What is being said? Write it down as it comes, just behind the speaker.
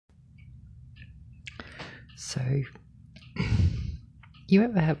So, you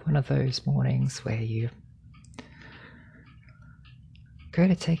ever have one of those mornings where you go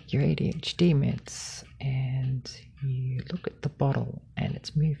to take your ADHD meds and you look at the bottle and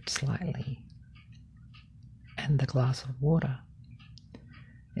it's moved slightly, and the glass of water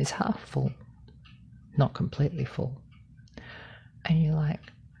is half full, not completely full, and you're like,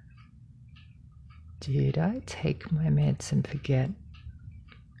 did I take my meds and forget?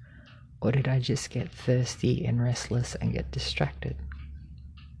 Or did I just get thirsty and restless and get distracted?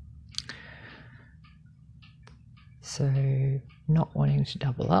 So, not wanting to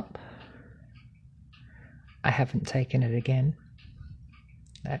double up, I haven't taken it again.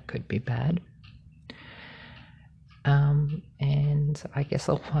 That could be bad. And I guess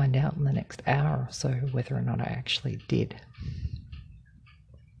I'll find out in the next hour or so whether or not I actually did.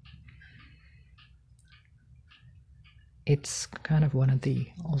 It's kind of one of the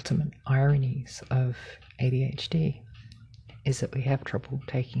ultimate ironies of ADHD is that we have trouble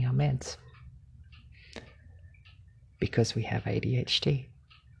taking our meds because we have ADHD.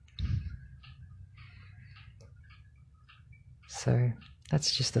 So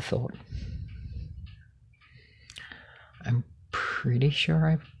that's just a thought. I'm pretty sure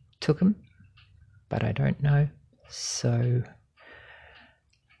I took them, but I don't know. So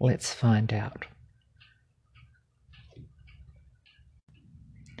let's find out.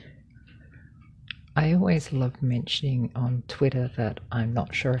 I always love mentioning on Twitter that I'm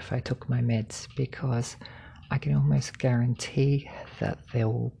not sure if I took my meds because I can almost guarantee that there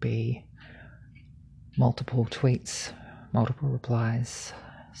will be multiple tweets, multiple replies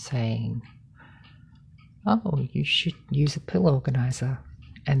saying, oh, you should use a pill organizer.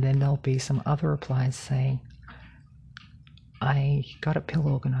 And then there'll be some other replies saying, I got a pill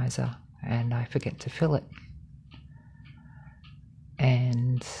organizer and I forget to fill it.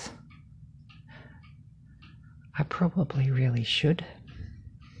 And I probably really should.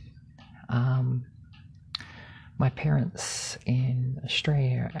 My parents in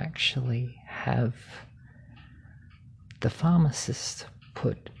Australia actually have the pharmacist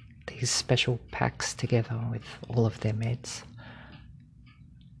put these special packs together with all of their meds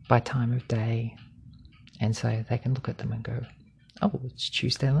by time of day, and so they can look at them and go, oh, it's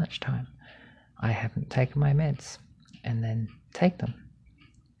Tuesday lunchtime, I haven't taken my meds, and then take them,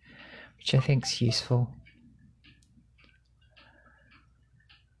 which I think is useful.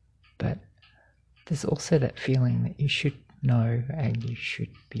 But there's also that feeling that you should know and you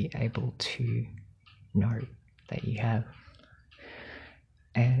should be able to know that you have.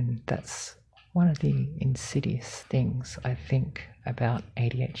 And that's one of the insidious things I think about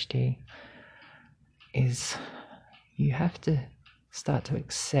ADHD is you have to start to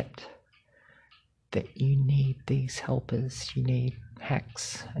accept that you need these helpers, you need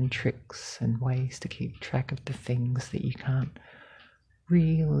hacks and tricks and ways to keep track of the things that you can't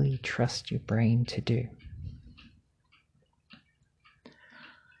really trust your brain to do.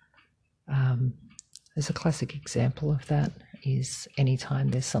 There's a classic example of that is anytime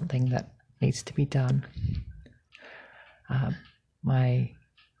there's something that needs to be done. My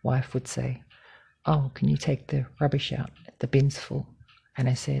wife would say, oh, can you take the rubbish out? The bin's full. And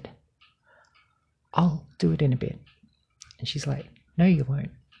I said, I'll do it in a bit. And she's like, no, you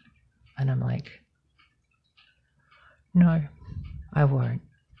won't. And I'm like, no, I won't.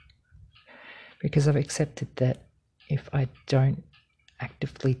 Because I've accepted that if I don't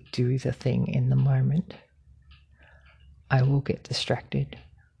actively do the thing in the moment, I will get distracted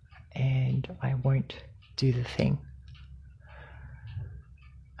and I won't do the thing.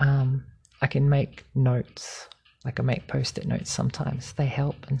 I can make notes, like I make post-it notes sometimes. They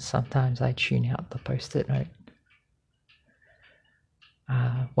help, and sometimes I tune out the post-it note.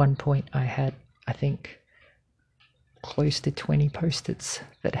 One point I had, I think, close to 20 post-its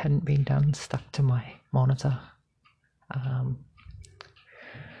that hadn't been done stuck to my monitor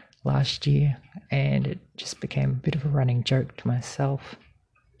last year, and it just became a bit of a running joke to myself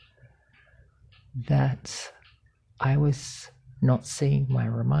that I was not seeing my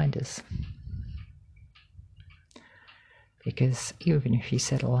reminders. Because even if you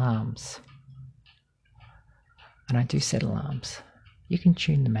set alarms, and I do set alarms, you can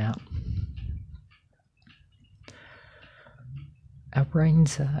tune them out. Our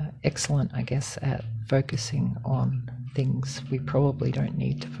brains are excellent, I guess, at focusing on things we probably don't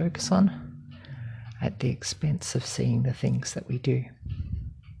need to focus on at the expense of seeing the things that we do.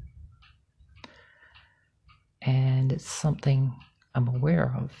 And it's something I'm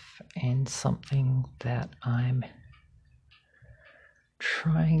aware of and something that I'm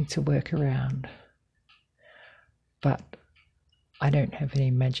trying to work around, but I don't have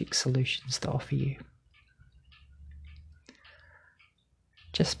any magic solutions to offer you.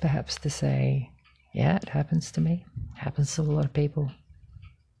 just perhaps to say, yeah, it happens to me, happens to a lot of people.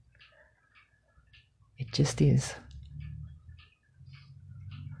 It just is.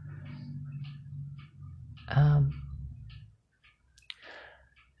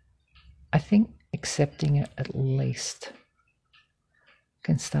 I think accepting it at least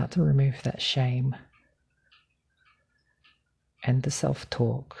can start to remove that shame and the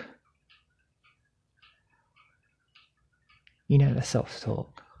self-talk. You know, the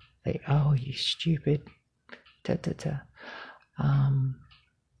self-talk. Oh, you stupid. Da, da, da.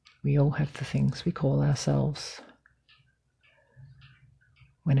 We all have the things we call ourselves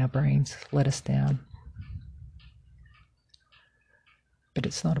when our brains let us down. But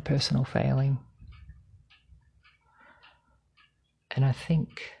it's not a personal failing. And I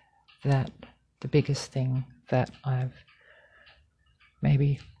think that the biggest thing that I've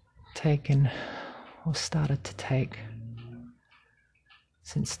maybe taken or started to take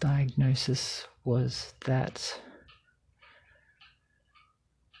since diagnosis was that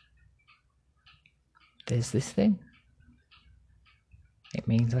there's this thing. It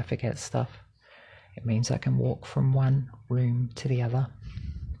means I forget stuff. It means I can walk from one room to the other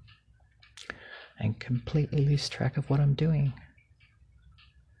and completely lose track of what I'm doing.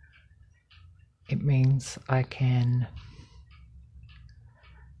 It means I can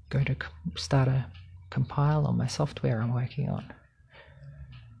go to start a compile on my software I'm working on.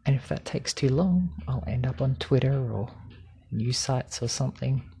 And if that takes too long, I'll end up on Twitter or news sites or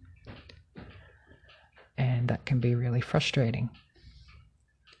something. And that can be really frustrating.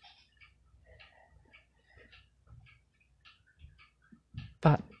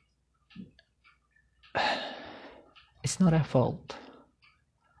 But it's not our fault.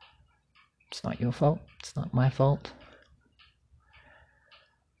 It's not your fault. It's not my fault.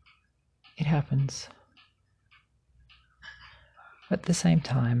 It happens. At the same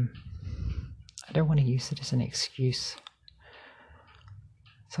time, I don't want to use it as an excuse.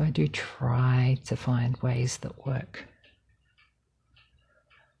 So I do try to find ways that work.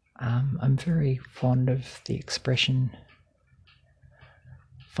 I'm very fond of the expression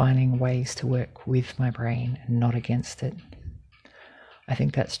finding ways to work with my brain and not against it. I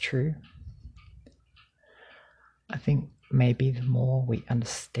think that's true. I think maybe the more we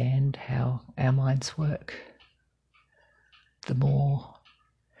understand how our minds work, the more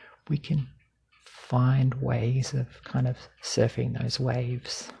we can find ways of kind of surfing those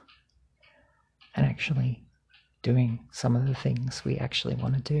waves and actually doing some of the things we actually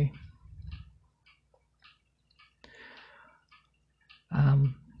want to do.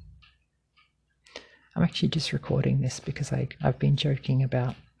 I'm actually just recording this because I've been joking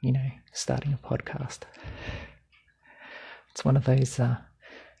about, starting a podcast. It's one of those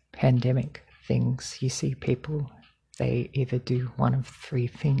pandemic things. You see people, they either do one of three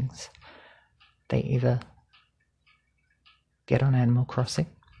things. They either get on Animal Crossing,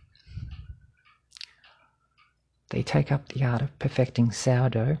 they take up the art of perfecting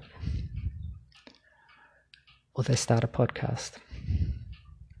sourdough, or they start a podcast.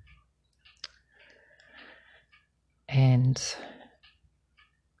 And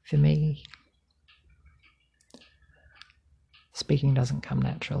for me, speaking doesn't come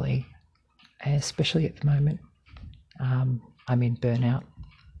naturally, especially at the moment. I'm in burnout.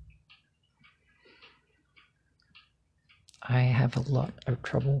 I have a lot of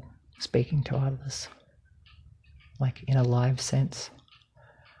trouble speaking to others, like in a live sense.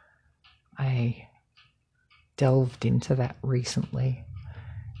 I delved into that recently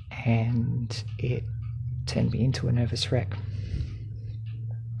and it turned me into a nervous wreck.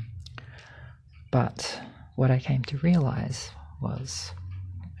 But what I came to realize was,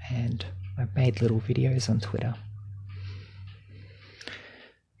 and I've made little videos on Twitter,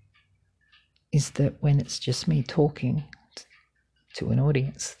 is that when it's just me talking to an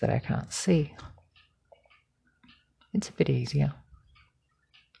audience that I can't see, it's a bit easier.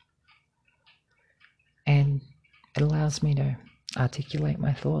 And it allows me to articulate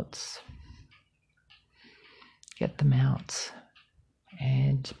my thoughts, get them out,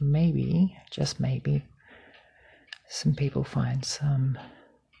 and maybe, just maybe, some people find some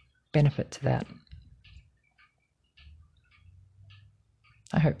benefit to that.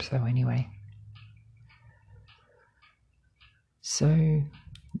 I hope so anyway. So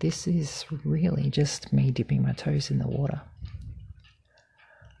this is really just me dipping my toes in the water.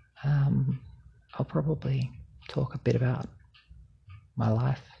 I'll probably talk a bit about my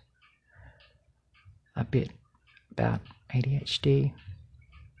life, a bit about ADHD,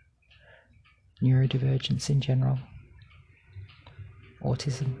 neurodivergence in general,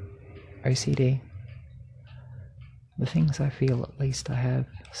 autism, OCD, the things I feel at least I have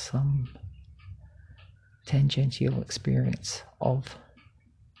some tangential experience of.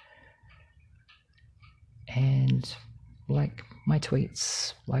 And like my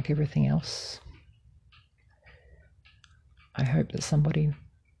tweets, like everything else, I hope that somebody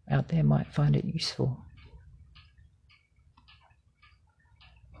out there might find it useful.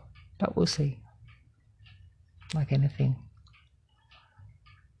 But we'll see. Like anything,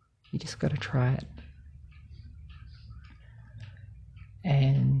 you just got to try it.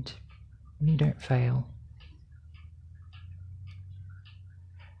 And when you don't fail,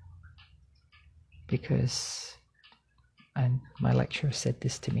 because, and my lecturer said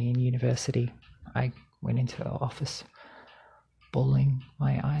this to me in university, I went into the office bawling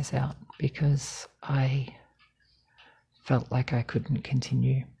my eyes out because I felt like I couldn't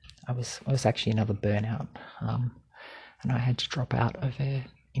continue. I was actually another burnout, and I had to drop out of a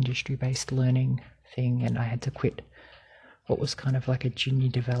industry-based learning thing, and I had to quit what was kind of like a junior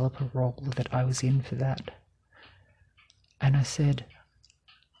developer role that I was in for that. And I said,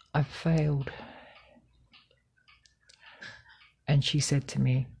 I've failed. And she said to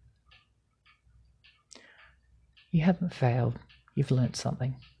me, you haven't failed, you've learnt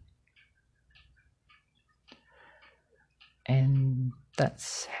something. And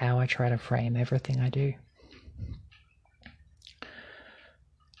that's how I try to frame everything I do.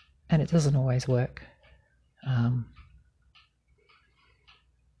 And it doesn't always work.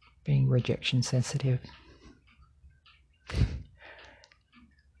 Being rejection sensitive,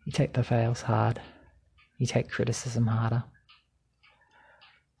 you take the fails hard, you take criticism harder.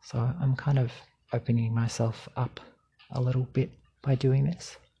 So I'm kind of opening myself up a little bit by doing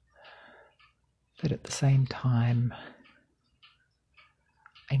this. But at the same time,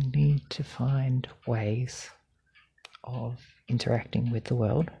 I need to find ways of interacting with the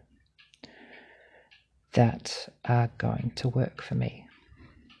world that are going to work for me.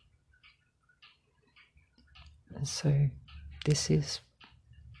 And so this is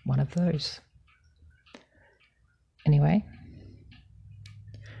one of those. Anyway,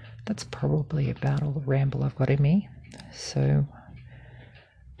 that's probably about all the ramble I've got in me. So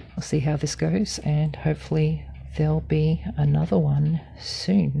I'll see how this goes, and hopefully there'll be another one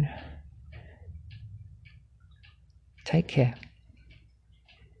soon. Take care.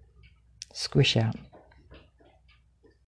 Squish out.